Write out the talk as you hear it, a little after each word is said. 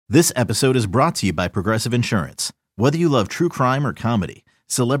This episode is brought to you by Progressive Insurance. Whether you love true crime or comedy,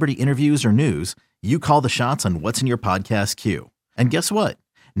 celebrity interviews or news, you call the shots on what's in your podcast queue. And guess what?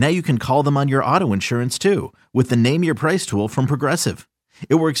 Now you can call them on your auto insurance too with the Name Your Price tool from Progressive.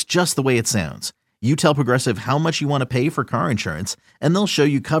 It works just the way it sounds. You tell Progressive how much you want to pay for car insurance, and they'll show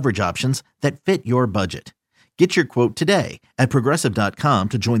you coverage options that fit your budget. Get your quote today at Progressive.com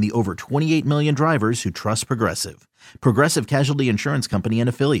to join the over 28 million drivers who trust Progressive. Progressive Casualty Insurance Company and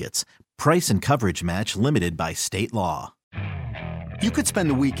Affiliates. Price and coverage match limited by state law. You could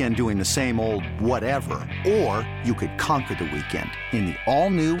spend the weekend doing the same old whatever, or you could conquer the weekend in the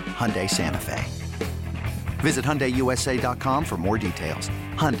all-new Hyundai Santa Fe. Visit HyundaiUSA.com for more details.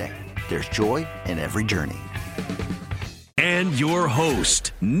 Hyundai, there's joy in every journey. And your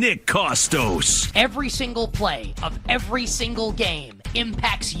host, Nick Costos. Every single play of every single game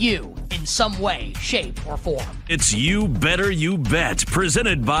impacts you in some way, shape, or form. It's You Better You Bet,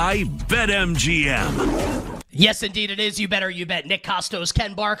 presented by BetMGM. Yes, indeed it is. You Better You Bet. Nick Costos,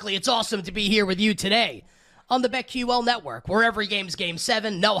 Ken Barkley. It's awesome to be here with you today on the BetQL Network, where every game's Game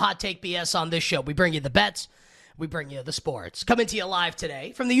 7. No hot take BS on this show. We bring you the bets. We bring you the sports. Coming to you live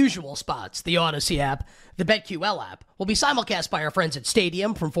today from the usual spots, the Odyssey app, the BetQL app. Will be simulcast by our friends at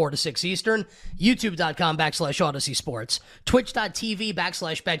Stadium from 4 to 6 Eastern, youtube.com/Odyssey Sports,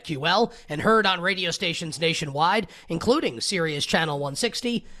 twitch.tv/BetQL, and heard on radio stations nationwide, including Sirius Channel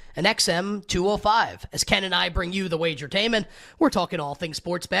 160 and XM 205. As Ken and I bring you the wagertainment, we're talking all things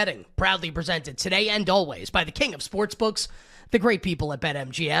sports betting. Proudly presented today and always by the king of sportsbooks, the great people at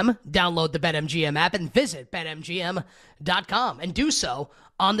BetMGM. Download the BetMGM app and visit BetMGM.com and do so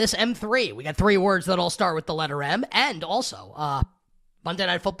on this M3. We got 3 words that all start with the letter M, and also Monday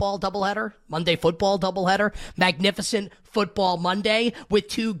Night Football doubleheader, Monday Football doubleheader, Magnificent Football Monday with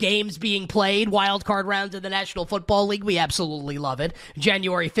 2 games being played, wild card rounds of the National Football League. We absolutely love it.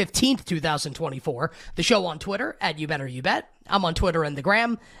 January 15th, 2024. The show on Twitter at You Better You Bet. I'm on Twitter and the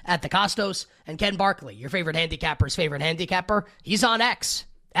Gram at the Costos, and Ken Barkley, your favorite handicapper's favorite handicapper. He's on X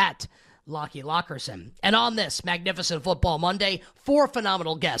at Lockie Lockerson. And on this Magnificent Football Monday, 4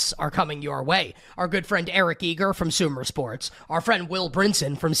 phenomenal guests are coming your way. Our good friend Eric Eager from Sumer Sports, our friend Will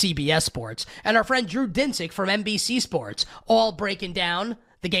Brinson from CBS Sports, and our friend Drew Dinsick from NBC Sports, all breaking down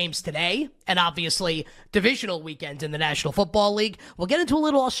the games today, and obviously divisional weekend in the National Football League. We'll get into a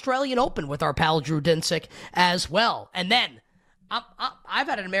little Australian Open with our pal Drew Dinsick as well. And then I've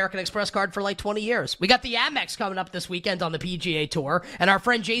had an American Express card for like 20 years. We got the Amex coming up this weekend on the PGA Tour, and our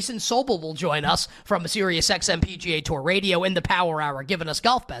friend Jason Sobel will join us from Sirius XM PGA Tour Radio in the Power Hour, giving us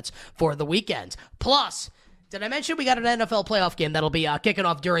golf bets for the weekend. Plus, did I mention we got an NFL playoff game that'll be kicking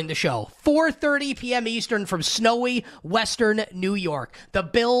off during the show? 4:30 p.m. Eastern from snowy western New York. The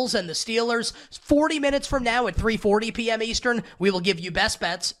Bills and the Steelers. 40 minutes from now at 3:40 p.m. Eastern, we will give you best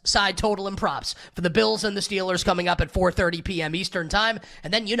bets, side total, and props for the Bills and the Steelers coming up at 4:30 p.m. Eastern time.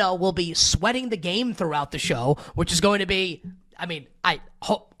 And then, we'll be sweating the game throughout the show, which is going to be,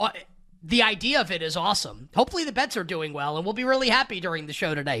 the idea of it is awesome. Hopefully the bets are doing well, and we'll be really happy during the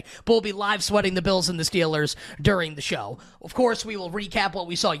show today. But we'll be live sweating the Bills and the Steelers during the show. Of course, we will recap what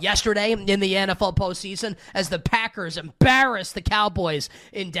we saw yesterday in the NFL postseason as the Packers embarrassed the Cowboys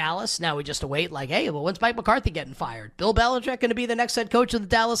in Dallas. Now we just await, when's Mike McCarthy getting fired? Bill Belichick going to be the next head coach of the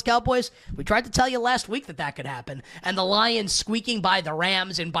Dallas Cowboys? We tried to tell you last week that could happen. And the Lions squeaking by the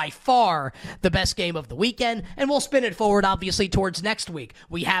Rams in by far the best game of the weekend. And we'll spin it forward, obviously, towards next week.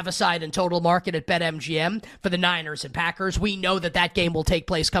 We have a side in total market at BetMGM for the Niners and Packers. We know that game will take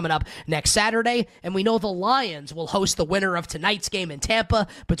place coming up next Saturday, and we know the Lions will host the winner of tonight's game in Tampa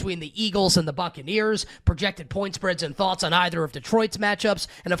between the Eagles and the Buccaneers. Projected point spreads and thoughts on either of Detroit's matchups,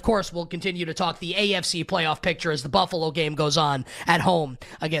 and of course we'll continue to talk the AFC playoff picture as the Buffalo game goes on at home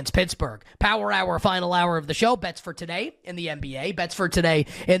against Pittsburgh. Power Hour, final hour of the show. Bets for today in the NBA, bets for today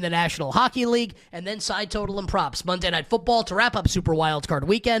in the National Hockey League, and then side total and props. Monday Night Football to wrap up Super Wildcard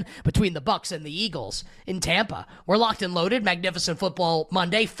Weekend between the Bucs and the Eagles in Tampa. We're locked and loaded. Magnificent Football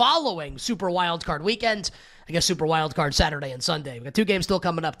Monday following Super Wildcard Weekend. I guess Super Wildcard Saturday and Sunday. We've got 2 games still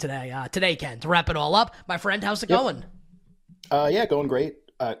coming up today. Ken, to wrap it all up. My friend, how's it going? Going great.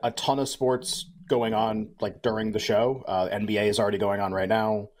 A ton of sports going on during the show. NBA is already going on right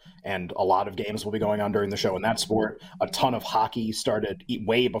now, and a lot of games will be going on during the show in that sport. A ton of hockey started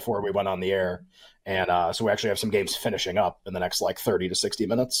way before we went on the air. And so we actually have some games finishing up in the next 30 to 60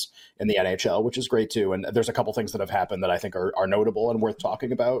 minutes in the NHL, which is great too. And there's a couple things that have happened that I think are notable and worth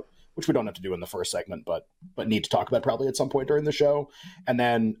talking about, which we don't have to do in the first segment, but need to talk about probably at some point during the show. And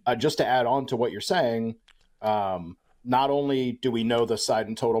then just to add on to what you're saying, not only do we know the side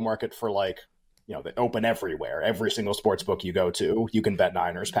and total market for they open everywhere. Every single sports book you go to, you can bet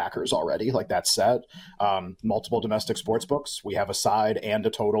Niners, Packers already. Like that's set. Multiple domestic sports books. We have a side and a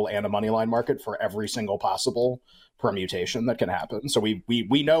total and a money line market for every single possible permutation that can happen. So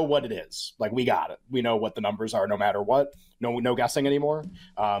we know what it is. Like we got it. We know what the numbers are no matter what. No guessing anymore.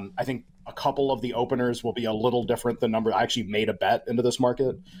 I think a couple of the openers will be a little different than number. I actually made a bet into this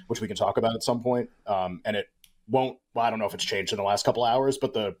market, which we can talk about at some point. And it won't, well, I don't know if it's changed in the last couple hours,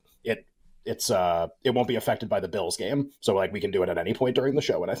 but it won't be affected by the Bills game. So like we can do it at any point during the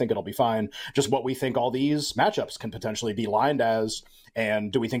show. And I think it'll be fine. Just what we think all these matchups can potentially be lined as.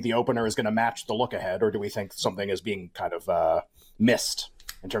 And do we think the opener is going to match the look ahead, or do we think something is being kind of missed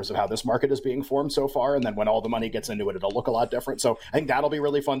in terms of how this market is being formed so far? And then when all the money gets into it, it'll look a lot different. So I think that'll be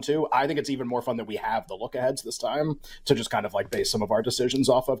really fun too. I think it's even more fun that we have the look aheads this time to just kind of like base some of our decisions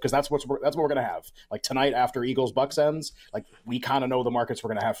off of, because that's what we're going to have. Like tonight after Eagles Bucks ends, like we kind of know the markets we're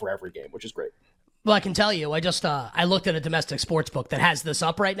going to have for every game, which is great. Well, I can tell you, I looked at a domestic sports book that has this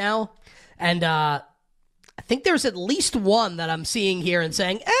up right now, and I think there's at least one that I'm seeing here and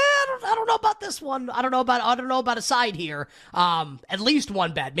saying, I don't know about this one. I don't know about a side here. At least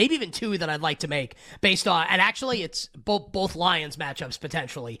one bet, maybe even two that I'd like to make based on, and actually it's both Lions matchups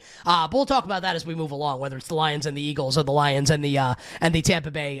potentially. But we'll talk about that as we move along, whether it's the Lions and the Eagles or the Lions and the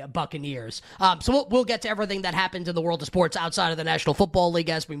Tampa Bay Buccaneers. So we'll get to everything that happened in the world of sports outside of the National Football League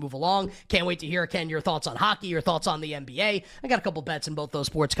as we move along. Can't wait to hear, Ken, your thoughts on hockey, your thoughts on the NBA. I got a couple bets in both those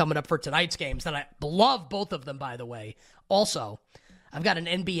sports coming up for tonight's games that I love both of them, by the way. Also, I've got an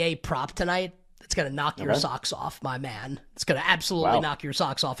NBA prop tonight that's going to knock your socks off, my man. It's going to absolutely knock your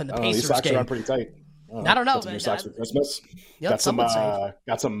socks off in the Pacers these socks game. Are on pretty tight. I don't know. Got some new socks for Christmas. Yep, got some.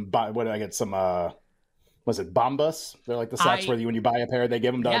 What did I get? Some. Was it Bombas? They're like the socks where when you buy a pair, they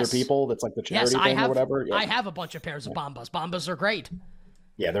give them to other people. That's like the charity thing or whatever. I have a bunch of pairs of Bombas. Bombas are great.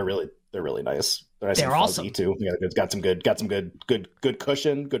 Yeah, they're really nice. They're nice they're and fuzzy awesome too. Yeah, it's got some good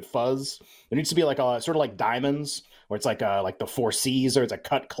cushion, good fuzz. There needs to be like a sort of like diamonds, where it's like the 4 C's, or it's a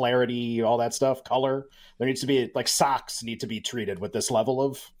cut, clarity, all that stuff, color. There needs to be like socks need to be treated with this level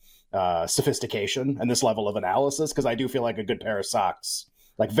of sophistication and this level of analysis, because I do feel like a good pair of socks,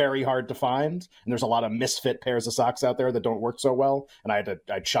 like very hard to find, and there's a lot of misfit pairs of socks out there that don't work so well. And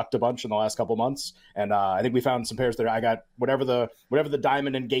I chucked a bunch in the last couple months, and I think we found some pairs there. I got whatever the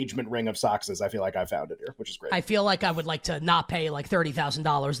diamond engagement ring of socks is. I feel like I found it here, which is great. I feel like I would like to not pay like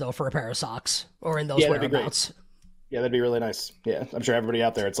 $30,000 though for a pair of socks, or in those whereabouts. Yeah, that'd be really nice. Yeah, I'm sure everybody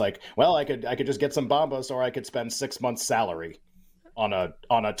out there, it's like, well, I could just get some Bombas, or I could spend 6 months' salary on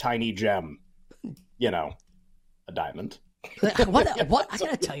a tiny gem, a diamond. What I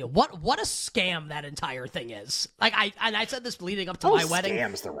gotta tell you, what a scam that entire thing is. Like I said this leading up to my wedding.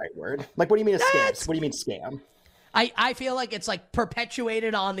 Scam's the right word. Like, what do you mean a scam? What do you mean scam? I feel like it's like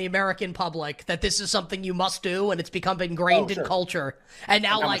perpetuated on the American public that this is something you must do, and it's become ingrained in culture. And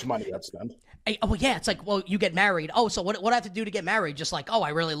now, how much money you have to spend? It's like, well, you get married. Oh, so what do I have to do to get married? Just like, I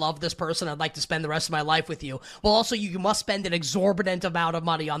really love this person. I'd like to spend the rest of my life with you. Well, also, you must spend an exorbitant amount of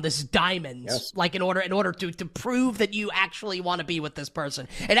money on this diamonds, like in order to prove that you actually want to be with this person.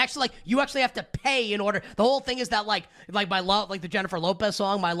 And actually, like, you actually have to pay in order. The whole thing is that like my love, like the Jennifer Lopez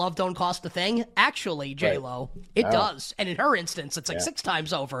song, "My Love Don't Cost a Thing." Actually, J-Lo, it does. And in her instance, it's like 6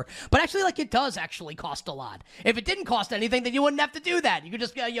 times over. But actually, like, it does actually cost a lot. If it didn't cost anything, then you wouldn't have to do that. You could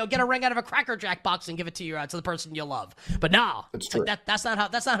just get a ring out of a Cracker Jack box and give it to the person you love. But no, that's not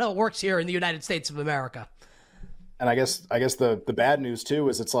how it works here in the United States of America. And I guess the bad news too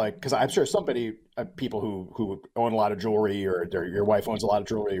is it's like, because I'm sure people who own a lot of jewelry, or your wife owns a lot of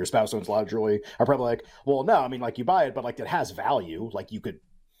jewelry, your spouse owns a lot of jewelry, are probably like, well, no, I mean, like, you buy it, but like it has value. Like you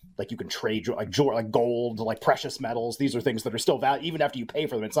can trade like gold, like precious metals. These are things that are still value even after you pay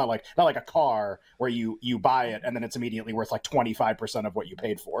for them. It's not like a car where you buy it and then it's immediately worth like 25% of what you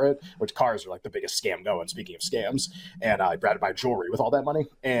paid for it, which cars are like the biggest scam going, speaking of scams. And I'd rather buy jewelry with all that money.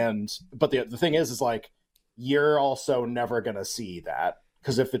 But the thing is like, you're also never going to see that,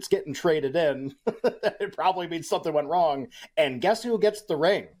 because if it's getting traded in, it probably means something went wrong. And guess who gets the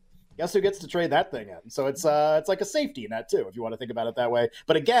ring? Guess who gets to trade that thing in? So it's like a safety net too, if you want to think about it that way.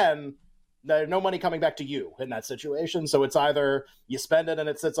 But again, there's no money coming back to you in that situation. So it's either you spend it and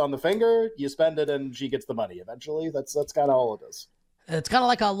it sits on the finger, you spend it and she gets the money eventually. That's kind of all it is. It's kind of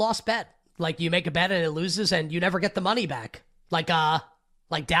like a lost bet. Like you make a bet and it loses and you never get the money back. Like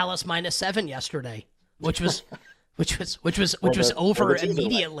Dallas -7 yesterday, which was over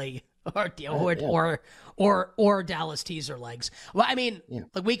immediately. Or Dallas teaser legs. Well, I mean,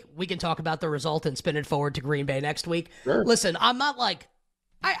 like we can talk about the result and spin it forward to Green Bay next week. Sure. Listen, I'm not like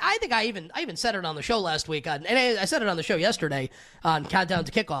I think I even said it on the show last week, and I said it on the show yesterday on Countdown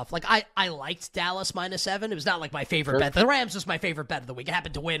to Kickoff. Like, I liked Dallas -7. It was not like my favorite bet. The Rams was my favorite bet of the week. It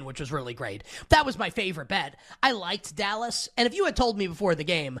happened to win, which was really great. That was my favorite bet. I liked Dallas, and if you had told me before the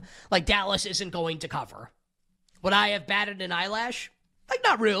game, like, Dallas isn't going to cover, would I have batted an eyelash? Like,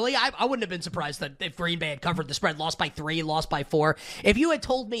 not really. I wouldn't have been surprised that if Green Bay had covered the spread, lost by 3, lost by 4. If you had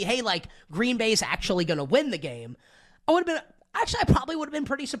told me, hey, like, Green Bay's actually going to win the game, I would have been... Actually, I probably would have been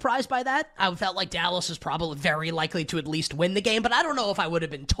pretty surprised by that. I felt like Dallas is probably very likely to at least win the game, but I don't know if I would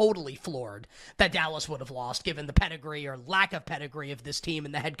have been totally floored that Dallas would have lost, given the pedigree or lack of pedigree of this team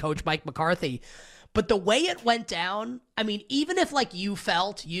and the head coach, Mike McCarthy. But the way it went down, I mean, even if, like, you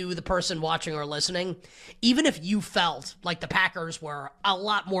felt, you, the person watching or listening, even if you felt like the Packers were a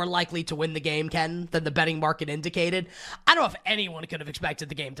lot more likely to win the game, Ken, than the betting market indicated, I don't know if anyone could have expected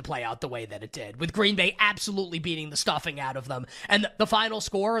the game to play out the way that it did, with Green Bay absolutely beating the stuffing out of them. And the final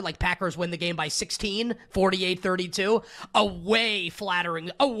score, like, Packers win the game by 16, 48-32, a way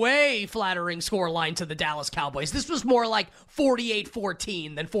flattering scoreline to the Dallas Cowboys. This was more like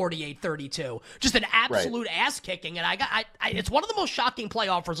 48-14 than 48-32. Just an absolute ass kicking, and it's one of the most shocking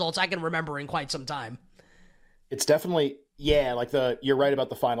playoff results I can remember in quite some time. It's definitely, like you're right about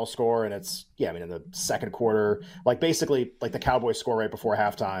the final score, and it's, I mean, in the second quarter, like, basically, like, the Cowboys score right before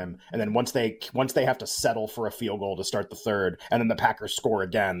halftime, and then once they have to settle for a field goal to start the third, and then the Packers score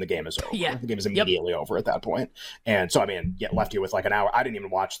again, the game is over. Yeah. The game is immediately over at that point. And so, I mean, left you with like an hour. I didn't even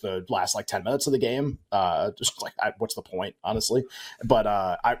watch the last like 10 minutes of the game. Just like, what's the point, honestly? But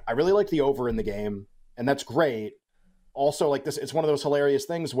I really like the over in the game, and that's great. Also, like, this, it's one of those hilarious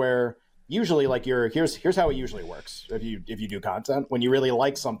things where usually, like, here's how it usually works. If you do content, when you really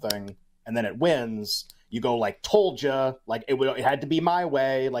like something and then it wins, you go like, told you, like, it had to be my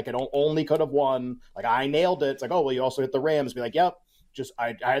way, like, it only could have won, like, I nailed it. It's like, oh, well, you also hit the Rams. Be like, yep, just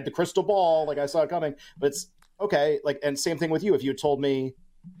I had the crystal ball, like, I saw it coming. But it's okay, like, and same thing with you. If you told me,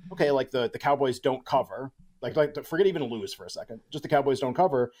 okay, like, the Cowboys don't cover, like forget even lose for a second, just the Cowboys don't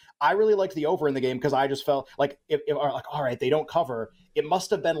cover, I really liked the over in the game, because I just felt like, if like, all right, they don't cover, it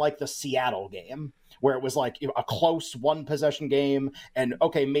must have been like the Seattle game, where it was like a close one possession game, and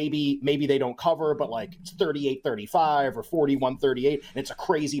okay, maybe they don't cover, but like it's 38-35 or 41-38, and it's a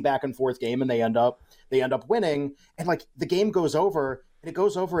crazy back and forth game, and they end up winning, and like the game goes over, and it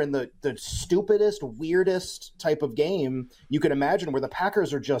goes over in the stupidest, weirdest type of game you could imagine, where the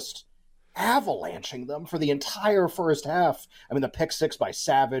Packers are just avalanching them for the entire first half. I mean, the pick six by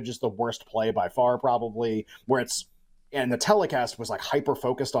Savage is the worst play by far, probably, and the telecast was like hyper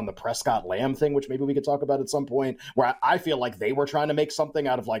focused on the Prescott Lamb thing, which maybe we could talk about at some point, where I feel like they were trying to make something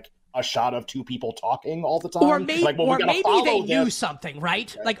out of like a shot of two people talking all the time. Or maybe, like, well, maybe they knew something,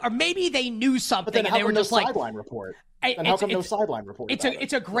 right? Like, or maybe they knew something and they were just like, sideline report. And how come no sideline report?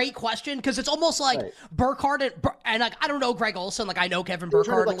 It's a great question, because it's almost like Burkhardt and like, I don't know Greg Olson, like, I know Kevin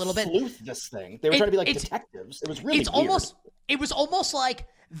Burkhardt a little bit. Sleuth this thing. They were trying to be like detectives. It was really weird. It was almost like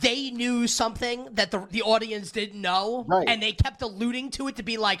they knew something that the audience didn't know, right, and they kept alluding to it to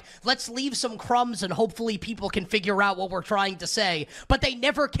be like, let's leave some crumbs and hopefully people can figure out what we're trying to say. But they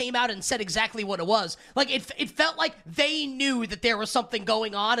never came out and said exactly what it was. Like, it felt like they knew that there was something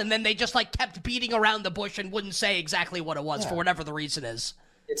going on, and then they just like kept beating around the bush and wouldn't say exactly what it was for whatever the reason is.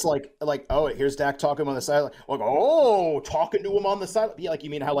 It's like, oh, here's Dak talking on the sideline. Like, oh, talking to him on the sideline. Yeah, like, you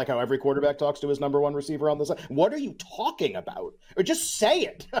mean how every quarterback talks to his number one receiver on the side? What are you talking about? Or just say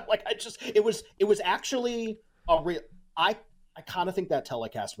it. Like, it was actually a real. I kind of think that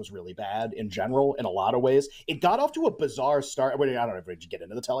telecast was really bad in general in a lot of ways. It got off to a bizarre start. I don't know if we should get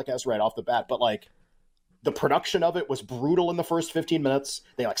into the telecast right off the bat, but like, the production of it was brutal in the first 15 minutes.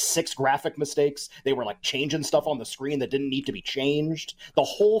 They had like 6 graphic mistakes. They were like changing stuff on the screen that didn't need to be changed. The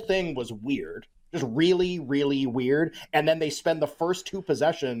whole thing was weird, just really, really weird. And then they spend the first 2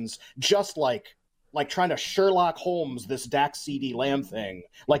 possessions just like trying to Sherlock Holmes this Dak CeeDee Lamb thing.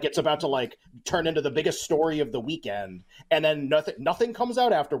 Like, it's about to like turn into the biggest story of the weekend. And then nothing comes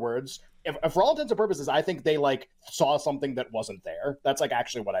out afterwards. If for all intents and purposes, I think they like saw something that wasn't there. That's like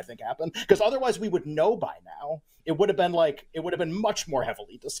actually what I think happened. Because otherwise we would know by now. It would have been much more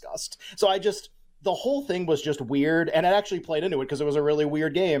heavily discussed. So the whole thing was just weird, and it actually played into it because it was a really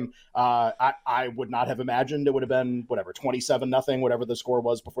weird game. I would not have imagined it would have been 27-0, whatever the score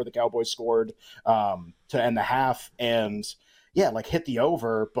was before the Cowboys scored to end the half, and like hit the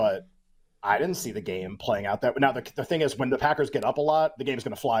over, but I didn't see the game playing out that. Now the thing is, when the Packers get up a lot, the game's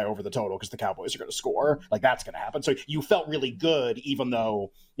going to fly over the total because the Cowboys are going to score. Like, that's going to happen. So you felt really good, even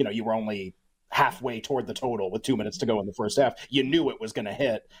though you were only halfway toward the total with 2 minutes to go in the first half. You knew it was going to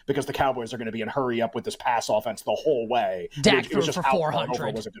hit because the Cowboys are going to be in hurry up with this pass offense the whole way. Dak It was just for how 400. far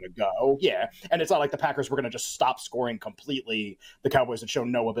over was it going to go? Yeah, and it's not like the Packers were going to just stop scoring completely. The Cowboys had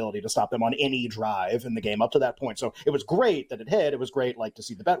shown no ability to stop them on any drive in the game up to that point. So it was great that it hit. It was great to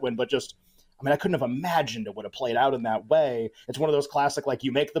see the bet win, but just, I mean, I couldn't have imagined it would have played out in that way. It's one of those classic,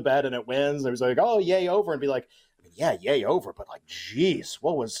 you make the bet and it wins. It was like, oh, yay over, and be like, yeah, yay over, but geez,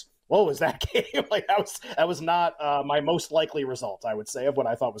 what was that game? That was not my most likely result, I would say, of what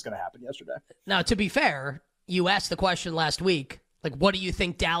I thought was going to happen yesterday. Now, to be fair, you asked the question last week, what do you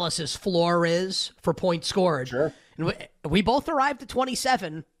think Dallas's floor is for points scored? Sure. And we both arrived at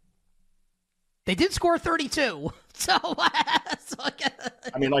 27. They did score 32. So,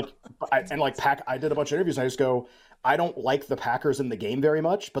 I mean, I did a bunch of interviews, and I just go, I don't like the Packers in the game very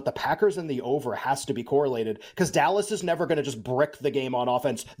much, but the Packers in the over has to be correlated because Dallas is never going to just brick the game on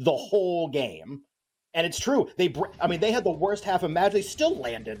offense the whole game. And it's true. They had the worst half imaginable. They still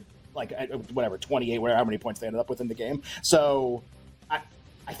landed 28, how many points they ended up with in the game. So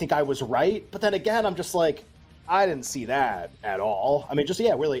I think I was right. But then again, I'm just I didn't see that at all. I mean,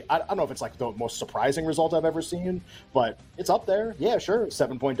 really, I don't know if it's the most surprising result I've ever seen, but it's up there. Yeah, sure.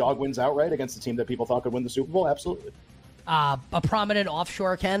 7-point dog wins outright against the team that people thought could win the Super Bowl. Absolutely. A prominent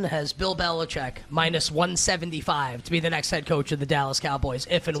offshore, Ken, has Bill Belichick minus 175 to be the next head coach of the Dallas Cowboys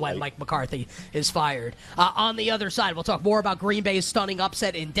if and when Mike McCarthy is fired. On the other side, we'll talk more about Green Bay's stunning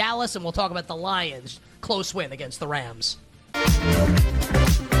upset in Dallas, and we'll talk about the Lions' close win against the Rams.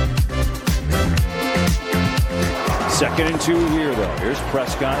 Second and 2 here, though. Here's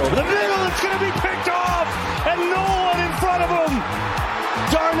Prescott over the middle. It's going to be picked off, and no one in front of him.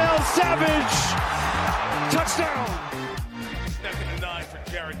 Darnell Savage. Touchdown. 2nd and 9 for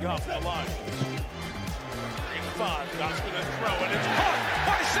Jared Goff at the line. 3-5. Goff's going to throw, and it's caught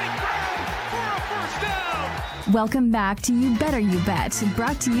by St. Brown for a first down. Welcome back to You Better You Bet,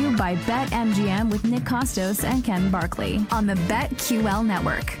 brought to you by BetMGM with Nick Costos and Ken Barkley on the BetQL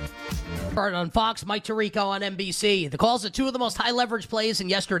network. Started on Fox, Mike Tirico on NBC. The calls of two of the most high-leverage plays in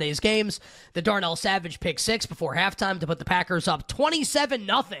yesterday's games. The Darnell Savage pick six before halftime to put the Packers up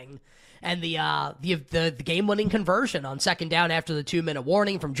 27-0. And the game-winning conversion on second down after the 2-minute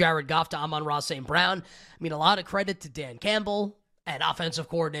warning from Jared Goff to Amon-Ra St. Brown. I mean, a lot of credit to Dan Campbell and offensive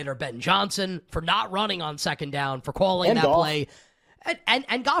coordinator Ben Johnson for not running on second down, for calling and that Goff. play.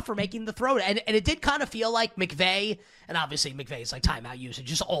 And Goff for making the throw. And it did kind of feel like McVay, and obviously McVay's timeout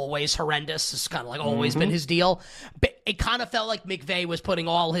usage is always horrendous. It's kind of always been his deal. But it kind of felt like McVay was putting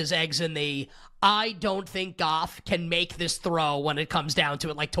all his eggs in the, I don't think Goff can make this throw when it comes down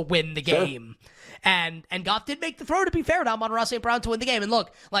to it, to win the game. And Goff did make the throw, to be fair, to Amon-Ra St. Brown to win the game. And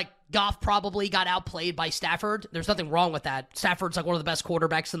look, Goff probably got outplayed by Stafford. There's nothing wrong with that. Stafford's one of the best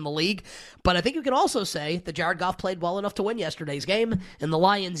quarterbacks in the league. But I think you can also say that Jared Goff played well enough to win yesterday's game, and the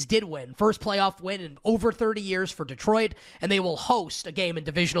Lions did win. First playoff win in over 30 years for Detroit, and they will host a game in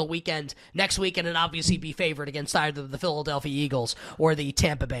divisional weekend next weekend and obviously be favored against either the Philadelphia Eagles or the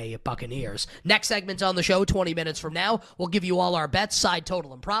Tampa Bay Buccaneers. Next segment on the show, 20 minutes from now, we'll give you all our bets, side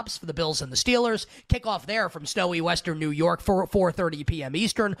total and props for the Bills and the Steelers. Kickoff there from snowy western New York, 4:30 p.m.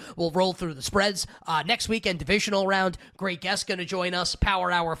 Eastern. We'll roll through the spreads. Next weekend, divisional round. Great guest going to join us.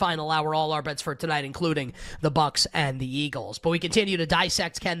 Power hour, final hour, all our bets for tonight, including the Bucs and the Eagles. But we continue to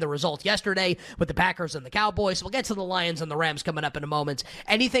dissect, Ken, the result yesterday with the Packers and the Cowboys. We'll get to the Lions and the Rams coming up in a moment.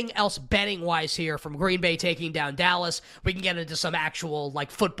 Anything else betting-wise here from Green Bay taking down Dallas? We can get into some actual,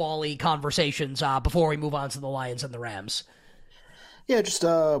 football-y conversations before we move on to the Lions and the Rams. Yeah, just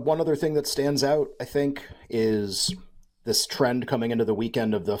one other thing that stands out, I think, is this trend coming into the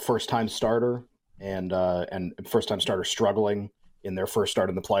weekend of the first-time starter and first-time starter struggling in their first start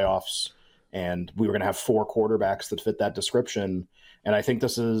in the playoffs. And we were going to have 4 quarterbacks that fit that description. And I think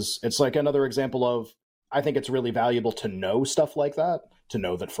it's another example of, I think it's really valuable to know stuff like that, to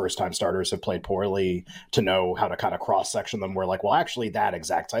know that first-time starters have played poorly, to know how to kind of cross-section them. We're actually, that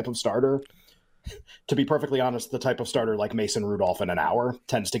exact type of starter, to be perfectly honest, the type of starter like Mason Rudolph in an hour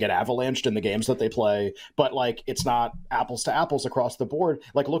tends to get avalanched in the games that they play. But it's not apples to apples across the board.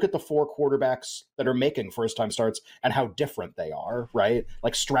 Look at the 4 quarterbacks that are making first-time starts and how different they are, right?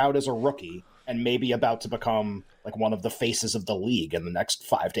 Stroud is a rookie and maybe about to become one of the faces of the league in the next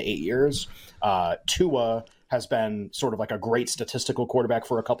 5 to 8 years. Tua has been sort of a great statistical quarterback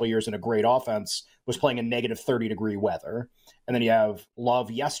for a couple of years and a great offense was playing in negative 30-degree weather. And then you have Love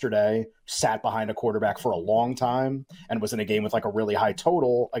yesterday, sat behind a quarterback for a long time and was in a game with like a really high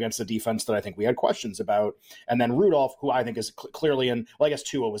total against a defense that I think we had questions about. And then Rudolph, who I think is clearly in, well, I guess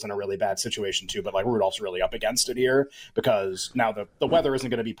Tua was in a really bad situation too, but like Rudolph's really up against it here because now the weather isn't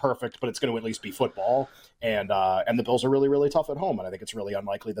going to be perfect, but it's going to at least be football. And the Bills are really, really tough at home. And I think it's really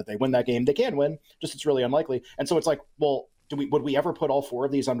unlikely that they win that game. They can win, just it's really unlikely. And so it's like, well, would we ever put all four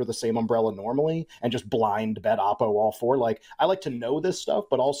of these under the same umbrella normally and just blind bet Oppo all four? Like, I like to know this stuff,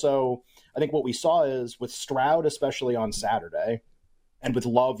 but also I think what we saw is with Stroud, especially on Saturday, and with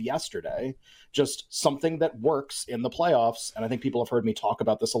Love yesterday, just something that works in the playoffs. And I think people have heard me talk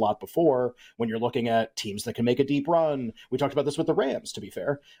about this a lot before when you're looking at teams that can make a deep run. We talked about this with the Rams, to be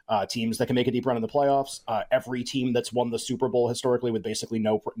fair. Teams that can make a deep run in the playoffs. Every team that's won the Super Bowl historically with basically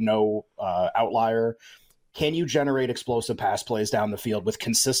no outlier. Can you generate explosive pass plays down the field with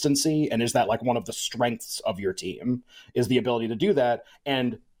consistency? And is that like one of the strengths of your team, is the ability to do that?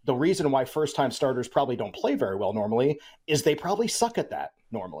 And the reason why first-time starters probably don't play very well normally is they probably suck at that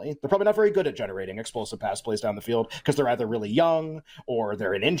normally. They're probably not very good at generating explosive pass plays down the field because they're either really young or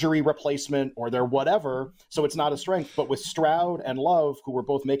they're an injury replacement or they're whatever. So it's not a strength. But with Stroud and Love, who were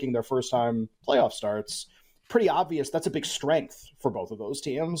both making their first-time playoff starts, pretty obvious that's a big strength for both of those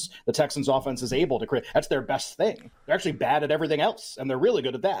teams. The Texans offense is able to create, that's their best thing. They're actually bad at everything else, and they're really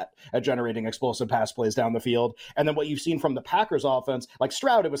good at that, at generating explosive pass plays down the field. And then what you've seen from the Packers offense, like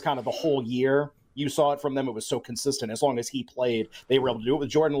Stroud, it was kind of the whole year. You saw it from them. It was so consistent. As long as he played, they were able to do it. With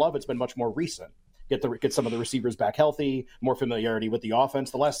Jordan Love, it's been much more recent. Get some of the receivers back healthy, more familiarity with the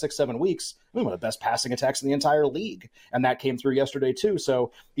offense. The last 6-7 weeks, one of the best passing attacks in the entire league. And that came through yesterday too.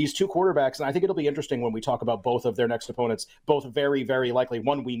 So these two quarterbacks, and I think it'll be interesting when we talk about both of their next opponents, both very, very likely,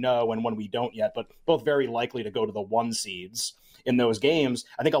 one we know and one we don't yet, but both very likely to go to the 1 seeds in those games.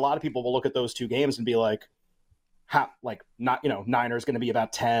 I think a lot of people will look at those two games and be like, Niners going to be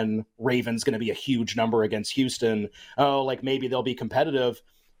about 10, Ravens going to be a huge number against Houston. Oh, like maybe they'll be competitive.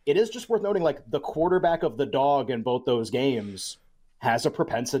 It is just worth noting, like, the quarterback of the dog in both those games has a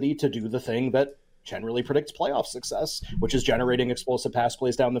propensity to do the thing that generally predicts playoff success, which is generating explosive pass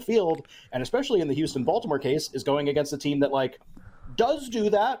plays down the field. And especially in the Houston-Baltimore case, is going against a team that, like, does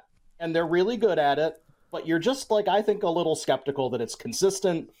do that, and they're really good at it. But you're just, like, I think a little skeptical that it's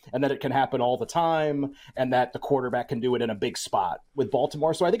consistent and that it can happen all the time and that the quarterback can do it in a big spot with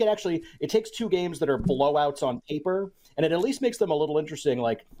Baltimore. So I think it takes two games that are blowouts on paper, and it at least makes them a little interesting,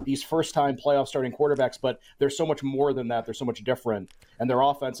 like these first-time playoff starting quarterbacks, but they're so much more than that. They're so much different. And their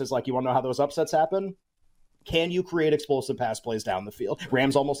offense is like, you want to know how those upsets happen? Can you create explosive pass plays down the field?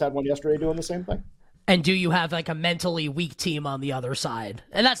 Rams almost had one yesterday doing the same thing. And do you have like a mentally weak team on the other side?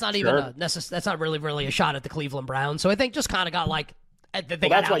 And that's not even that's not really a shot at the Cleveland Browns. So I think just kind of got like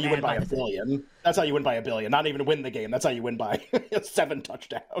that's why you win by $1 billion. That's how you win by $1 billion. Not even win the game. That's how you win by 7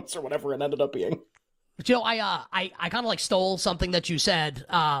 touchdowns or whatever it ended up being. But, you know, I kind of like stole something that you said.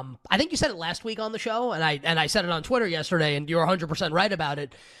 I think you said it last week on the show, and I said it on Twitter yesterday, and you're 100% right about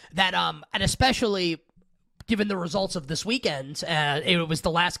it. That and especially given the results of this weekend, it was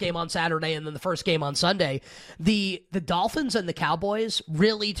the last game on Saturday and then the first game on Sunday. The Dolphins and the Cowboys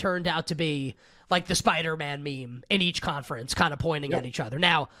really turned out to be like the Spider-Man meme in each conference, kind of pointing at each other.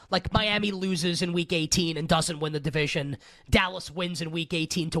 Now, like Miami loses in Week 18 and doesn't win the division. Dallas wins in Week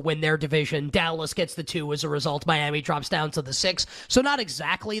 18 to win their division. Dallas gets the 2 as a result. Miami drops down to the 6. So not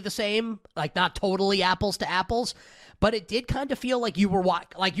exactly the same, like not totally apples to apples, but it did kind of feel like you were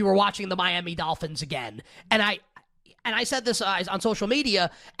watching the Miami Dolphins again. And I said this on social media,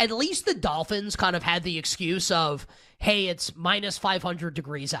 at least the Dolphins kind of had the excuse of, hey, it's minus 500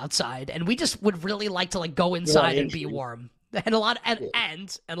 degrees outside, and we just would really like to like go inside and be warm. And a lot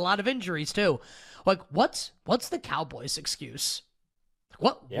of injuries too. Like what's the Cowboys' excuse?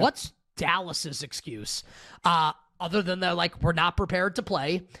 What's Dallas's excuse? Other than they're like, we're not prepared to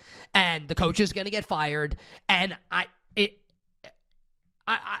play and the coach is going to get fired. And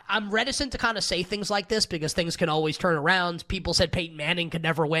I'm reticent to kind of say things like this because things can always turn around. People said Peyton Manning could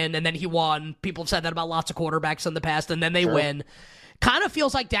never win, and then he won. People have said that about lots of quarterbacks in the past, and then they win. Kind of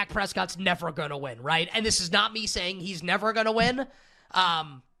feels like Dak Prescott's never going to win, right? And this is not me saying he's never going to win.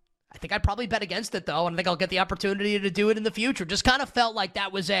 I think I'd probably bet against it, though, and I think I'll get the opportunity to do it in the future. Just kind of felt like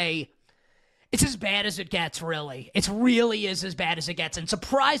that was it's as bad as it gets, really. It really is as bad as it gets. And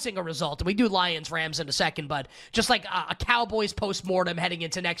surprising a result. And we do Lions-Rams in a second, but just like a Cowboys post-mortem heading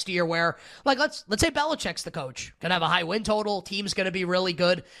into next year where, like, let's say Belichick's the coach. Gonna have a high win total. Team's gonna be really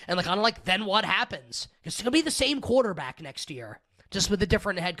good. And like, kind of like, then what happens? It's gonna be the same quarterback next year, just with a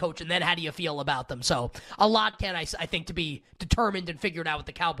different head coach. And then how do you feel about them? So a lot can, I think, to be determined and figured out with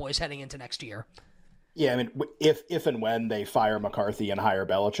the Cowboys heading into next year. Yeah, I mean, if and when they fire McCarthy and hire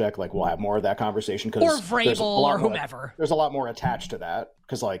Belichick, like we'll have more of that conversation. Or Vrabel or whomever. There's a lot more attached to that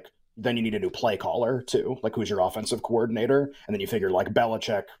because like then you need a new play caller too. Like who's your offensive coordinator? And then you figure like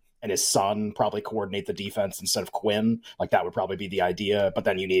Belichick and his son probably coordinate the defense instead of Quinn. Like that would probably be the idea. But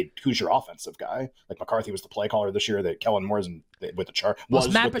then you need who's your offensive guy? Like McCarthy was the play caller this year. That Kellen Moore's with the Chargers.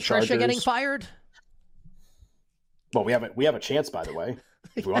 Was Matt Patricia getting fired? Well, we have a chance, by the way.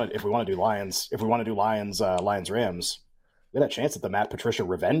 If we want to do Lions, Lions Rams, we got a chance at the Matt Patricia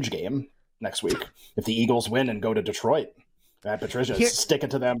revenge game next week. If the Eagles win and go to Detroit, Matt Patricia is sticking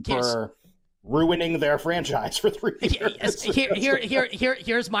to them for ruining their franchise for 3 years.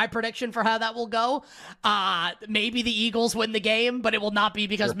 Here's my prediction for how that will go. Maybe the Eagles win the game, but it will not be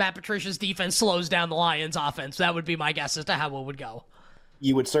because Matt Patricia's defense slows down the Lions' offense. That would be my guess as to how it would go.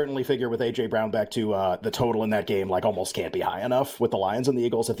 You would certainly figure with A.J. Brown back to the total in that game, like almost can't be high enough with the Lions and the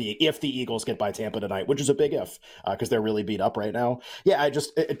Eagles if the Eagles get by Tampa tonight, which is a big if because they're really beat up right now. Yeah,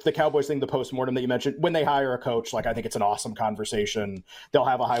 it's the Cowboys thing, the postmortem that you mentioned. When they hire a coach, like I think it's an awesome conversation. They'll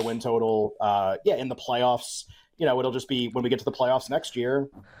have a high win total. In the playoffs, it'll just be when we get to the playoffs next year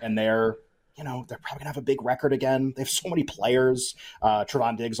and they're probably gonna have a big record again. They have so many players.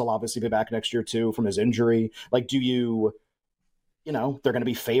 Trevon Diggs will obviously be back next year too from his injury. Like, they're going to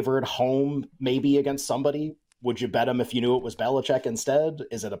be favored home maybe against somebody. Would you bet them if you knew it was Belichick instead?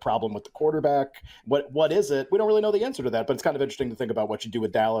 Is it a problem with the quarterback? What is it? We don't really know the answer to that, but it's kind of interesting to think about what you do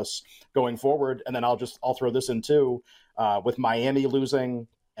with Dallas going forward. And then I'll throw this in too, with Miami losing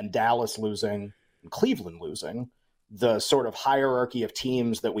and Dallas losing and Cleveland losing, the sort of hierarchy of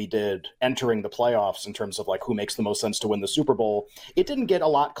teams that we did entering the playoffs in terms of like who makes the most sense to win the Super Bowl, it didn't get a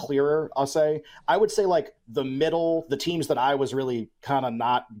lot clearer, I'll say. I would say like the middle, the teams that I was really kind of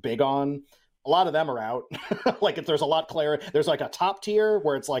not big on, a lot of them are out. Like if there's a lot clearer, there's like a top tier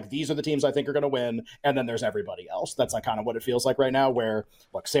where it's like, these are the teams I think are going to win. And then there's everybody else. That's like kind of what it feels like right now where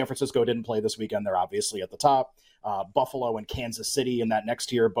look, San Francisco didn't play this weekend. They're obviously at the top. Buffalo and Kansas City in that next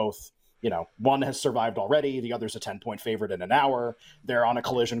tier, both, one has survived already. The other's a 10-point favorite in an hour. They're on a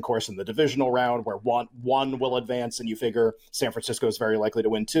collision course in the divisional round where one will advance, and you figure San Francisco is very likely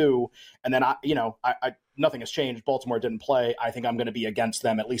to win too. And then I nothing has changed. Baltimore didn't play. I think I'm going to be against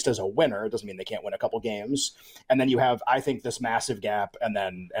them at least as a winner. It doesn't mean they can't win a couple games. And then you have, I think, this massive gap, and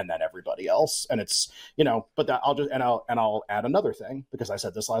then everybody else. And it's but that I'll add another thing because I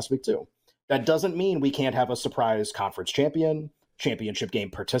said this last week too. That doesn't mean we can't have a surprise conference championship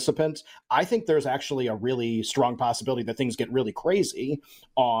game participant. I think there's actually a really strong possibility that things get really crazy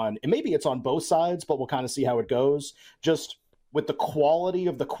and maybe it's on both sides, but we'll kind of see how it goes. Just with the quality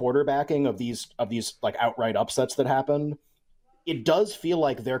of the quarterbacking of these like outright upsets that happen, it does feel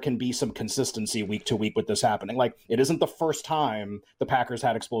like there can be some consistency week to week with this happening. Like it isn't the first time the Packers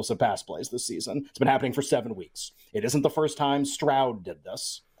had explosive pass plays this season. It's been happening for 7 weeks. It isn't the first time Stroud did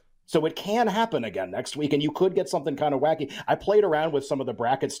this. So it can happen again next week, and you could get something kind of wacky. I played around with some of the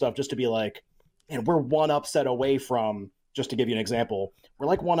bracket stuff just to be like, and we're one upset away from, just to give you an example, we're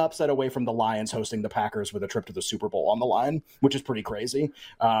like one upset away from the Lions hosting the Packers with a trip to the Super Bowl on the line, which is pretty crazy.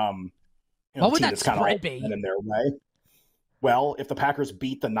 What would that spread be? In their way. Well, if the Packers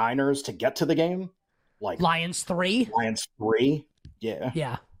beat the Niners to get to the game, like Lions 3? Lions 3? Yeah.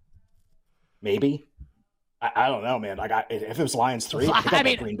 Yeah. Maybe. I don't know, man. If it was Lions 3, Lions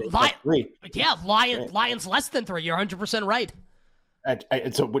less than 3. You're 100% right.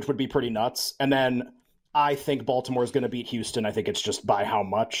 So which would be pretty nuts. And then I think Baltimore is going to beat Houston. I think it's just by how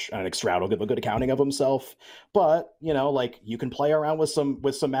much. I think Stroud will give a good accounting of himself. But like you can play around with some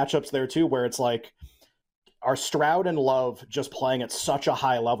matchups there too, where it's like, are Stroud and Love just playing at such a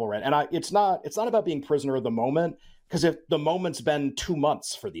high level, right? And it's not about being prisoner of the moment. Because if the moment's been 2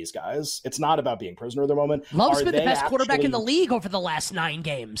 months for these guys, it's not about being prisoner of the moment. Love's been the best quarterback in the league over the last 9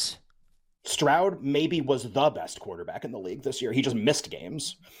 games. Stroud maybe was the best quarterback in the league this year. He just missed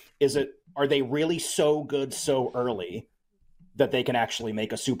games. Are they really so good so early that they can actually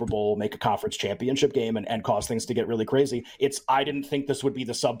make a Super Bowl, make a conference championship game and cause things to get really crazy? I didn't think this would be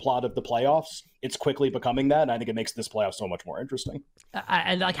the subplot of the playoffs. It's quickly becoming that, and I think it makes this playoff so much more interesting.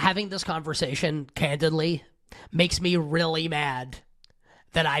 And like having this conversation candidly makes me really mad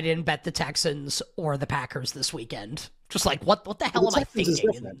that I didn't bet the Texans or the Packers this weekend. Just like, what the hell am I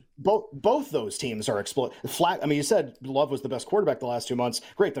thinking? Both those teams are exploding. You said Love was the best quarterback the last 2 months.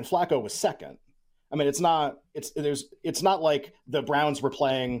 Great, then Flacco was second. I mean, it's not like the Browns were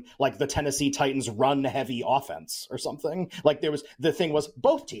playing like the Tennessee Titans run heavy offense or something. Like the thing was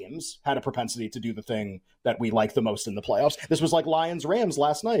both teams had a propensity to do the thing that we like the most in the playoffs. This was like Lions Rams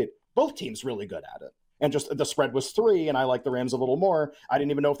last night. Both teams really good at it. And just the spread was 3, and I liked the Rams a little more. I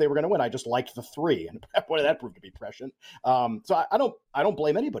didn't even know if they were going to win. I just liked the 3, and boy, that proved to be prescient. So I don't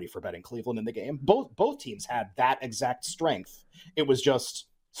blame anybody for betting Cleveland in the game. Both teams had that exact strength. It was just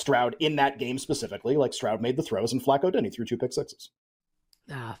Stroud in that game specifically. Like Stroud made the throws, and Flacco didn't. He threw 2 pick sixes.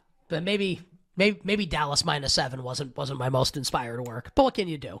 But maybe Dallas -7 wasn't my most inspired work. But what can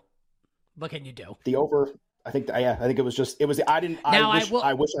you do? The over. I think it was just, I wish I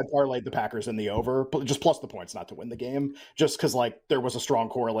parlayed the Packers in the over, but just plus the points not to win the game, just because like there was a strong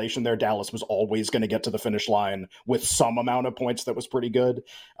correlation there. Dallas was always going to get to the finish line with some amount of points that was pretty good.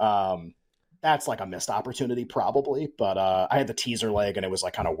 That's like a missed opportunity probably, but I had the teaser leg and it was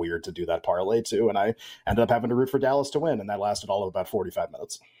like kind of weird to do that parlay too. And I ended up having to root for Dallas to win. And that lasted all of about 45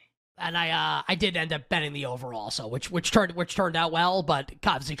 minutes. And I did end up betting the over also, which turned out well, but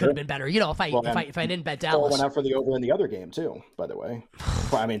obviously could have been better. If I didn't bet Dallas, went out for the over in the other game too. By the way,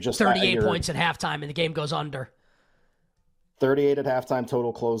 I mean just 38 points at halftime, and the game goes under. 38 at halftime,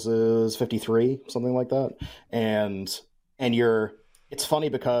 total closes 53, something like that. And it's funny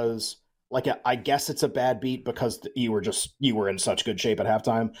because like I guess it's a bad beat because you were in such good shape at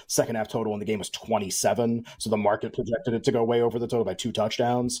halftime. Second half total in the game was 27, so the market projected it to go way over the total by 2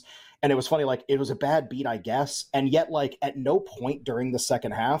 touchdowns. And it was funny, like it was a bad beat, I guess, and yet like at no point during the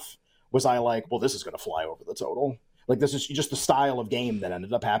second half was I like, well, this is going to fly over the total. Like this is just the style of game that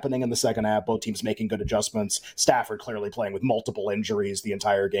ended up happening in the second half. Both teams making good adjustments. Stafford clearly playing with multiple injuries the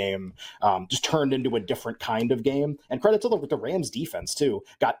entire game. Just turned into a different kind of game. And credit to the Rams defense too.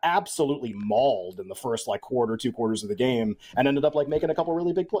 Got absolutely mauled in the first like 2 quarters of the game and ended up like making a couple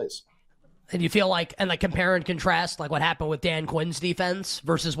really big plays. And you feel like, and like compare and contrast like what happened with Dan Quinn's defense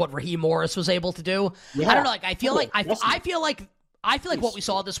versus what Raheem Morris was able to do. Yeah. I don't know. Like I feel like what we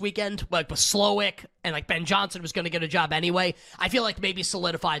saw this weekend, like with Slowick and like Ben Johnson was going to get a job anyway. I feel like maybe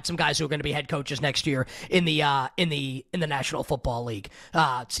solidified some guys who are going to be head coaches next year in the National Football League.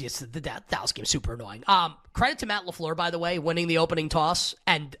 The Dallas game super annoying. Credit to Matt LaFleur, by the way, winning the opening toss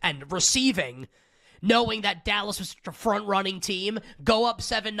and receiving, knowing that Dallas was a front running team, go up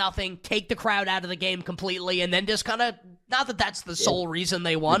 7-0, take the crowd out of the game completely, and then just kind of, not that that's the sole reason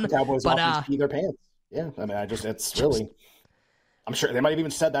they won, the Cowboys pee their pants. Yeah, I mean, it's really. I'm sure they might have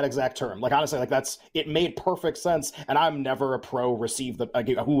even said that exact term. Like, honestly, like it made perfect sense. And I'm never a pro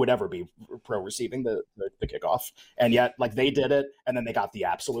who would ever be pro receiving the kickoff. And yet, like, they did it. And then they got the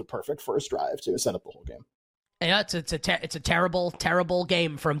absolute perfect first drive to set up the whole game. Yeah, it's a terrible, terrible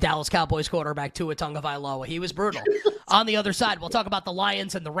game from Dallas Cowboys quarterback Tua Tagovailoa. He was brutal. On the other side, we'll talk about the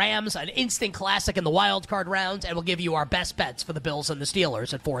Lions and the Rams, an instant classic in the wild card rounds. And we'll give you our best bets for the Bills and the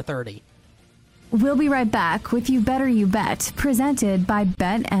Steelers at 4:30. We'll be right back with You Better You Bet, presented by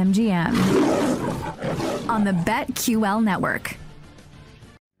BetMGM on the BetQL network.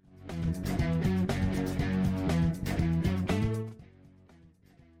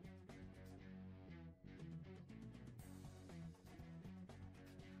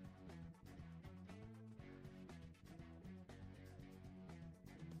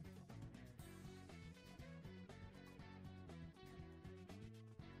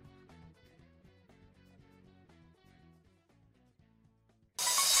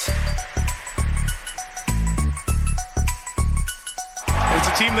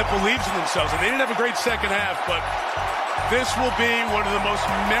 Team that believes in themselves, and they didn't have a great second half, but this will be one of the most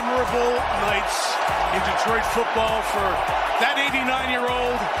memorable nights in Detroit football for that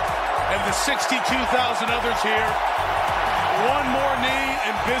 89-year-old and the 62,000 others here. One more knee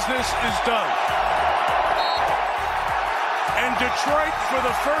and business is done. And Detroit, for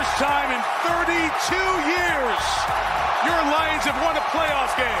the first time in 32 years, your Lions have won a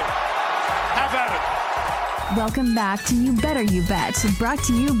playoff game. Have at it. Welcome back to You Better You Bet, brought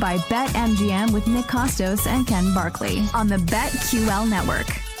to you by BetMGM with Nick Costos and Ken Barkley on the BetQL network.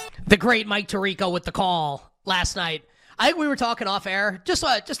 The great Mike Tirico with the call last night. I think we were talking off air, just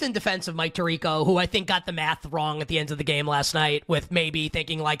in defense of Mike Tirico, who I think got the math wrong at the end of the game last night with maybe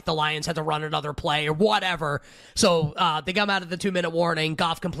thinking like the Lions had to run another play or whatever. So they come out of the 2-minute warning.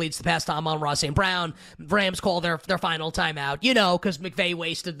 Goff completes the pass to Amon-Ra St. Brown. Rams call their final timeout, because McVay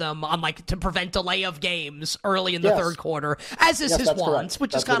wasted them on to prevent delay of games early in the third quarter, as is his wants,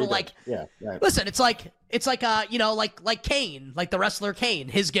 which is kind of like, listen, it's like Kane, like the wrestler Kane.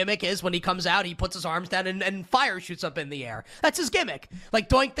 His gimmick is when he comes out, he puts his arms down and fire shoots up in the air. That's his gimmick. Like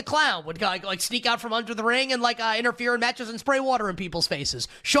Doink the Clown would like sneak out from under the ring and interfere in matches and spray water in people's faces.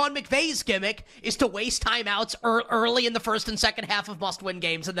 Sean McVay's gimmick is to waste timeouts early in the first and second half of must-win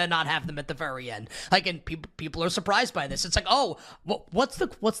games and then not have them at the very end. And people are surprised by this. It's like, oh, what's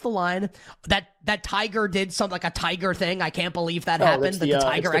the line? That Tiger did something like a tiger thing. I can't believe that happened. The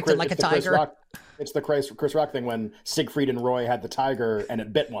Tiger acted like a tiger. It's the Chris Rock thing when Siegfried and Roy had the tiger and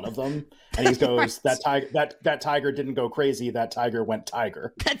it bit one of them, and he goes, that tiger didn't go crazy. That tiger went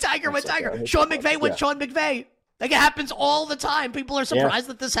tiger. That tiger went tiger. Sean McVay went Sean McVay. Like, it happens all the time. People are surprised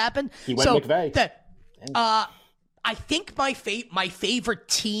that this happened. He went McVay. I think my favorite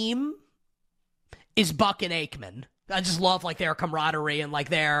team is Buck and Aikman. I just love like their camaraderie and like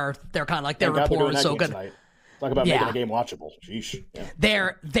their kind of like their rapport is so good. Tonight. Talk about making a game watchable. Sheesh.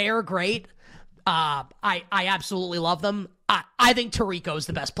 Yeah. They're great. I absolutely love them. I think Tirico's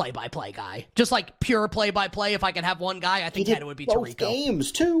the best play-by-play guy. Just like pure play-by-play. If I could have one guy, I think it would be Tirico.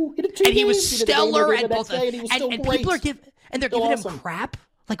 Games too. He did 2 and he was games. stellar at both. And people are they're giving him crap.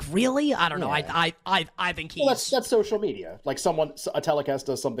 Like, really? I don't know. I think he's... Well, that's social media. Like a telecast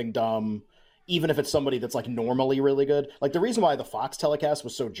does something dumb, even if it's somebody that's like normally really good. Like the reason why the Fox telecast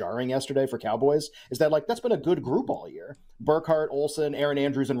was so jarring yesterday for Cowboys is that like that's been a good group all year. Burkhart, Olsen, Aaron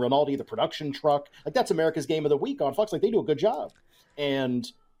Andrews, and Rinaldi, the production truck. Like that's America's Game of the Week on Fox. Like they do a good job. And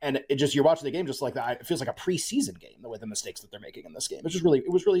it just, you're watching the game just like that. It feels like a preseason game, the way the mistakes that they're making in this game. It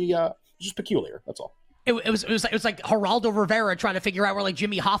was really just peculiar. That's all. It was like Geraldo Rivera trying to figure out where like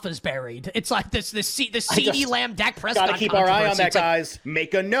Jimmy Hoffa's buried. It's like this CeeDee Lamb Dak Prescott. Got to keep our eye on that, guys.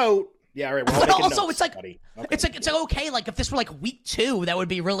 Make a note. Yeah, all right. We're all making also, notes, it's like buddy. it's like okay. Like if this were like week 2, that would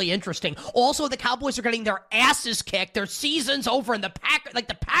be really interesting. Also, the Cowboys are getting their asses kicked. Their season's over, and the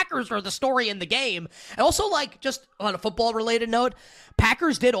Packers are the story in the game. And also, like just on a football related note,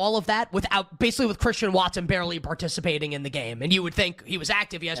 Packers did all of that with Christian Watson barely participating in the game. And you would think he was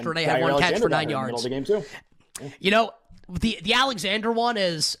active yesterday, had one catch for 9 yards. In the middle of the game too. You know, the Alexander one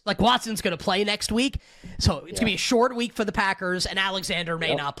is like Watson's going to play next week, so it's going to be a short week for the Packers, and Alexander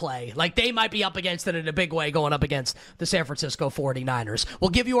may not play. Like they might be up against it in a big way going up against the San Francisco 49ers.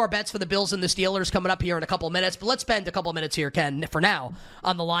 We'll give you our bets for the Bills and the Steelers coming up here in a couple minutes, but let's spend a couple minutes here, Ken, for now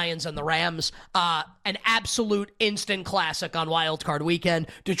on the Lions and the Rams. An absolute instant classic on Wild Card Weekend.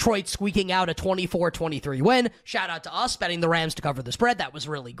 Detroit squeaking out a 24-23 win. Shout out to us betting the Rams to cover the spread. That was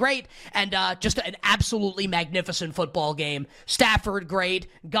really great, and just an absolutely magnificent football game. Stafford great,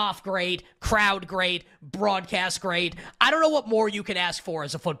 Goff great, crowd great, broadcast great. I don't know what more you can ask for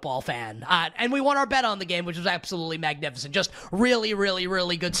as a football fan. And we won our bet on the game, which was absolutely magnificent. Just really, really,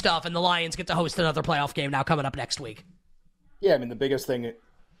 really good stuff. And the Lions get to host another playoff game now coming up next week. Yeah, I mean, the biggest thing,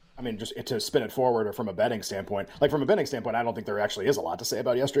 just to spin it forward or from a betting standpoint, I don't think there actually is a lot to say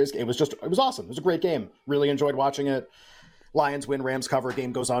about yesterday's game. It was awesome. It was a great game. Really enjoyed watching it. Lions win, Rams cover,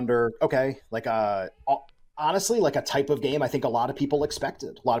 game goes under. Okay, honestly, like a type of game I think a lot of people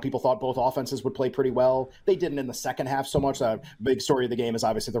expected. A lot of people thought both offenses would play pretty well. They didn't in the second half so much. The big story of the game is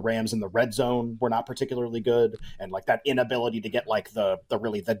obviously the Rams in the red zone were not particularly good, and like that inability to get like the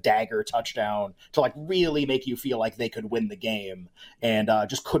dagger touchdown to like really make you feel like they could win the game, and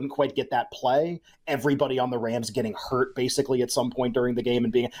just couldn't quite get that play. Everybody on the Rams getting hurt basically at some point during the game,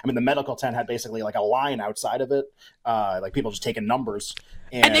 and the medical tent had basically like a line outside of it, like people just taking numbers.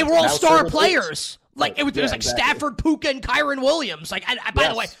 And they were all star players. Like it was like exactly. Stafford, Puka, and Kyron Williams. Like, by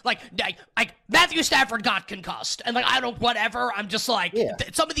the way, like Matthew Stafford got concussed, and like I don't whatever. I'm just like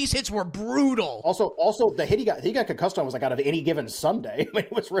some of these hits were brutal. Also the hit he got concussed on was like out of any given Sunday. I mean,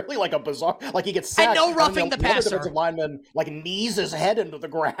 it was really like a bizarre. Like he gets sacked, and no roughing the passer. The defensive lineman like knees his head into the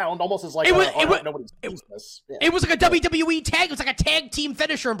ground, almost as like nobody's business. Yeah. It was like a WWE tag. It was like a tag team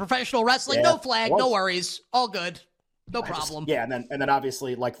finisher in professional wrestling. Yeah, no flag, no worries, all good, no problem. And then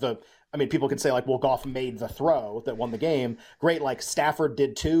obviously like people could say like, well, Goff made the throw that won the game. Great, like Stafford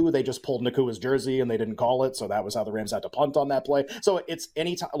did too. They just pulled Nakua's jersey and they didn't call it, so that was how the Rams had to punt on that play. So it's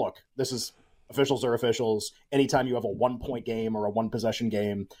anytime. Look, this is officials are officials. Anytime you have a 1-point game or a 1-possession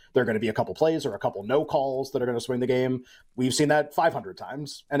game, there are going to be a couple plays or a couple no calls that are going to swing the game. We've seen that 500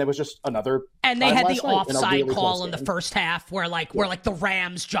 times, and it was just another. And they had the offside call in the first half where the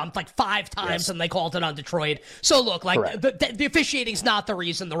Rams jumped like 5 times and they called it on Detroit. So look, like the officiating's not the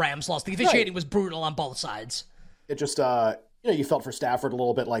reason the Rams lost. The officiating was brutal on both sides. It just you felt for Stafford a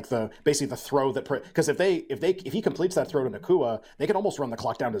little bit like the throw that, because if he completes that throw to Nakua, they could almost run the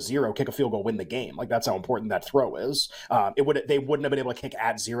clock down to 0, kick a field goal, win the game. Like that's how important that throw is. They wouldn't have been able to kick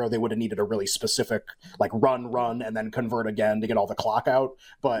at 0. They would have needed a really specific like run and then convert again to get all the clock out.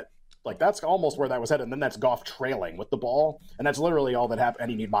 But like that's almost where that was headed. And then that's Goff trailing with the ball, and that's literally all that happened.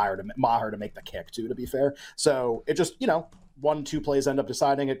 And you need Maher to make the kick too, to be fair. So it just 1-2 plays end up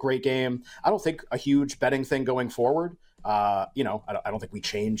deciding it. Great game. I don't think a huge betting thing going forward. I don't think we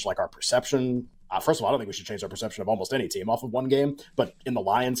change like our perception. First of all, I don't think we should change our perception of almost any team off of one game. But in the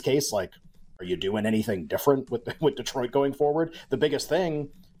Lions case, like, are you doing anything different with Detroit going forward? The biggest thing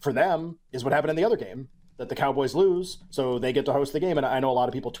for them is what happened in the other game, that the Cowboys lose, so they get to host the game. And I know a lot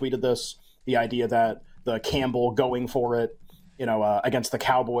of people tweeted this The idea that the Campbell going for it, against the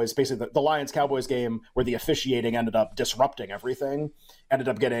Cowboys, basically the Lions-Cowboys game where the officiating ended up disrupting everything, ended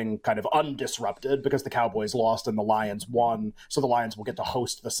up getting kind of undisrupted because the Cowboys lost and the Lions won, so the Lions will get to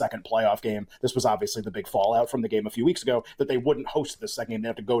host the second playoff game. This was obviously the big fallout from the game a few weeks ago, that they wouldn't host this second game. They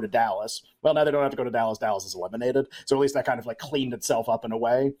have to go to Dallas. Well, now they don't have to go to Dallas. Dallas is eliminated. So at least that kind of like cleaned itself up in a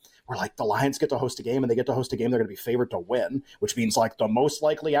way where like the Lions get to host a game, and they get to host a game they're going to be favored to win, which means like the most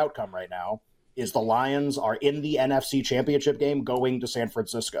likely outcome right now is the Lions are in the NFC Championship game going to San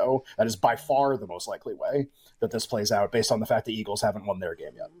Francisco. That is by far the most likely way that this plays out, based on the fact the Eagles haven't won their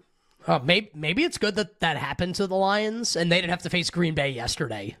game yet. Maybe it's good that happened to the Lions, and they didn't have to face Green Bay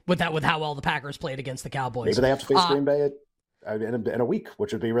yesterday with how well the Packers played against the Cowboys. Maybe they have to face Green Bay in a week,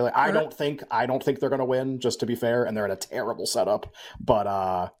 which would be really. I don't think they're going to win. Just to be fair, and they're in a terrible setup.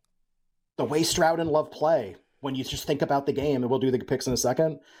 But the way Stroud and Love play, when you just think about the game, and we'll do the picks in a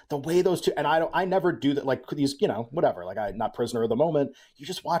second, the way those two, and I never do that, like these, whatever, like I'm not prisoner of the moment. You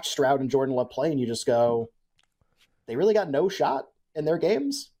just watch Stroud and Jordan Love play and you just go, they really got no shot in their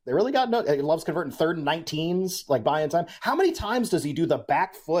games. They really got no, Love's converting 3rd and 19s, like buying time. How many times does he do the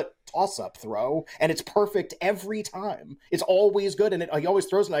back foot toss-up throw? And it's perfect every time. It's always good. And he always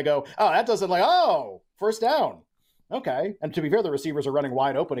throws, and I go, oh, that doesn't first down. Okay, and to be fair, the receivers are running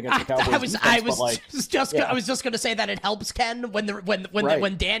wide open against the Cowboys. I was just going to say that it helps, Ken,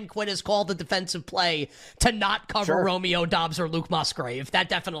 when Dan Quinn has called the defensive play to not cover Romeo Doubs or Luke Musgrave. That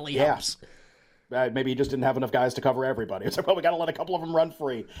definitely helps. Maybe he just didn't have enough guys to cover everybody. So we got to let a couple of them run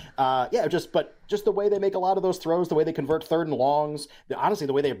free. Just the way they make a lot of those throws, the way they convert 3rd and longs, honestly,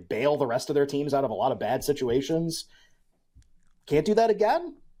 the way they bail the rest of their teams out of a lot of bad situations. Can't do that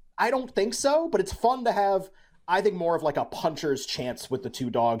again? I don't think so, but it's fun to have, I think, more of like a puncher's chance with the two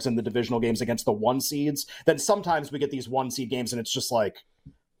dogs in the divisional games against the 1 seeds. Then sometimes we get these 1 seed games and it's just like,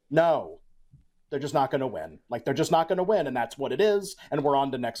 no, they're just not going to win. Like, they're just not going to win, and that's what it is, and we're on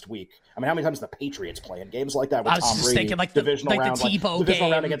to next week. I mean, how many times the Patriots play in games like that with Tom Brady? Thinking, like divisional round, the Tebow game,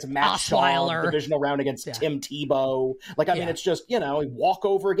 divisional round against Matt Schaub, divisional round against Tim Tebow. Like, I mean, it's just,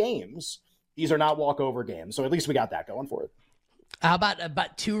 walkover games. These are not walkover games, so at least we got that going for it. How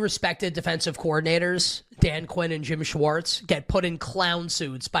about two respected defensive coordinators, Dan Quinn and Jim Schwartz, get put in clown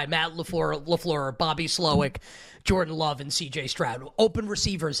suits by Matt LaFleur, Bobby Slowick, Jordan Love, and C.J. Stroud. Open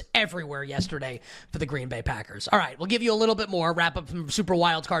receivers everywhere yesterday for the Green Bay Packers. All right, we'll give you a little bit more. Wrap up from Super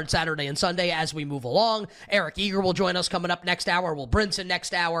Wildcard Saturday and Sunday as we move along. Eric Eager will join us coming up next hour. Will Brinson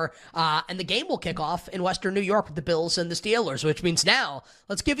next hour. And the game will kick off in Western New York with the Bills and the Steelers, which means now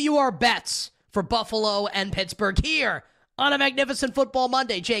let's give you our bets for Buffalo and Pittsburgh here on a magnificent football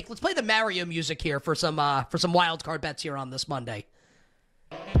Monday. Jake, let's play the Mario music here for some wild card bets here on this Monday.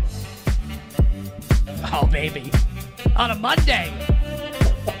 Oh, baby. On a Monday.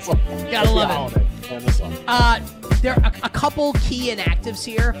 Gotta love it. There are a couple key inactives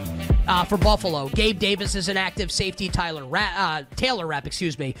here for Buffalo. Gabe Davis is inactive. Safety Taylor Rapp,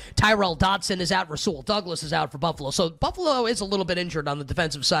 Tyrell Dodson is out. Rasul Douglas is out for Buffalo. So Buffalo is a little bit injured on the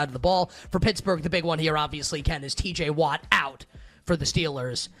defensive side of the ball. For Pittsburgh, the big one here, obviously, Ken, is TJ Watt out for the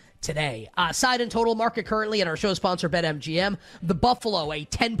Steelers today. Side and total market currently at our show sponsor, BetMGM. The Buffalo, a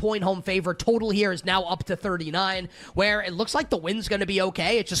 10-point home favorite. Total here is now up to 39, where it looks like the wind's going to be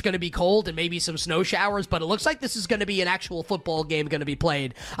okay. It's just going to be cold and maybe some snow showers, but it looks like this is going to be an actual football game going to be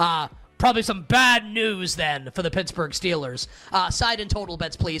played. Probably some bad news then for the Pittsburgh Steelers. Side and total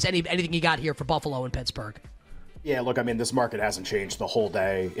bets, please. Anything you got here for Buffalo and Pittsburgh? Yeah, look, I mean, this market hasn't changed the whole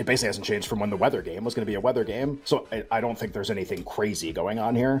day. It basically hasn't changed from when the weather game was going to be a weather game. So I don't think there's anything crazy going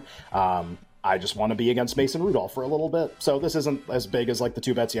on here. I just want to be against Mason Rudolph for a little bit. So this isn't as big as like the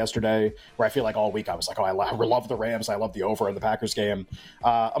two bets yesterday, where I feel like all week I was like, I love the Rams. I love the over in the Packers game.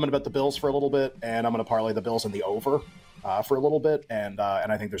 I'm going to bet the Bills for a little bit, and I'm going to parlay the Bills in the over for a little bit. And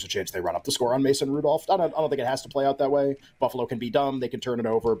I think there's a chance they run up the score on Mason Rudolph. I don't think it has to play out that way. Buffalo can be dumb. They can turn it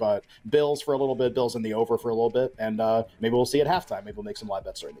over, but Bills for a little bit, Bills in the over for a little bit. And maybe we'll see at halftime. Maybe we'll make some live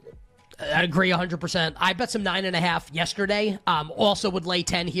bets during the game. I agree 100%. I bet some 9.5 yesterday. Also would lay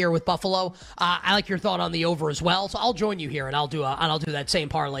 10 here with Buffalo. I like your thought on the over as well, so I'll join you here and I'll do that same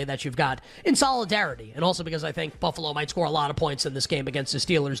parlay that you've got in solidarity, and also because I think Buffalo might score a lot of points in this game against the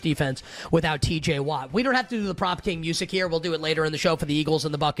Steelers defense without T.J. Watt. We don't have to do the prop king music here. We'll do it later in the show for the Eagles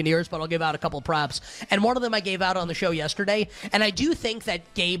and the Buccaneers, but I'll give out a couple props, and one of them I gave out on the show yesterday, and I do think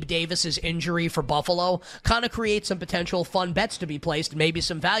that Gabe Davis's injury for Buffalo kind of creates some potential fun bets to be placed, maybe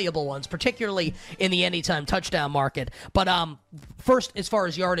some valuable ones particularly in the anytime touchdown market. But first, as far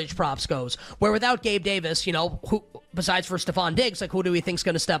as yardage props goes, where without Gabe Davis, who besides for Stephon Diggs, who do we think's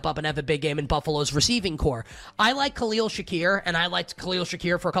going to step up and have a big game in Buffalo's receiving core? I like Khalil Shakir, and I liked Khalil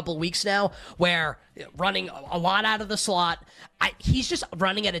Shakir for a couple of weeks now, where running a lot out of the slot. He's just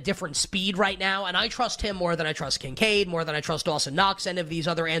running at a different speed right now, and I trust him more than I trust Kincaid, more than I trust Dawson Knox, any of these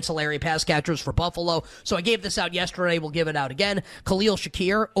other ancillary pass catchers for Buffalo. So I gave this out yesterday. We'll give it out again. Khalil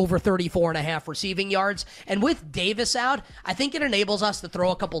Shakir, over 34.5 receiving yards. And with Davis out, I think it enables us to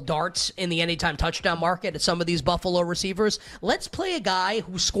throw a couple darts in the anytime touchdown market at some of these Buffalo receivers. Let's play a guy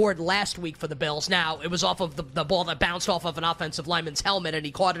who scored last week for the Bills. Now, it was off of the ball that bounced off of an offensive lineman's helmet, and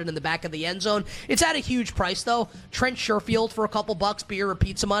he caught it in the back of the end zone. It's at a huge price, though. Trent Sherfield for a couple bucks, beer or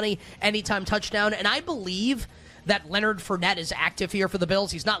pizza money, anytime touchdown. And I believe that Leonard Fournette is active here for the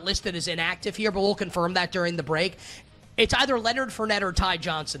Bills. He's not listed as inactive here, but we'll confirm that during the break. It's either Leonard Fournette or Ty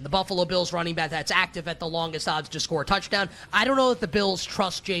Johnson, the Buffalo Bills running back that's active at the longest odds to score a touchdown. I don't know if the Bills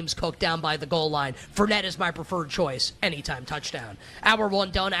trust James Cook down by the goal line. Fournette is my preferred choice, anytime touchdown. Hour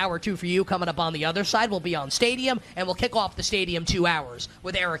 1 done, hour 2 for you. Coming up on the other side, we'll be on Stadium, and we'll kick off the Stadium 2 hours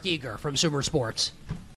with Eric Eager from Sumer Sports.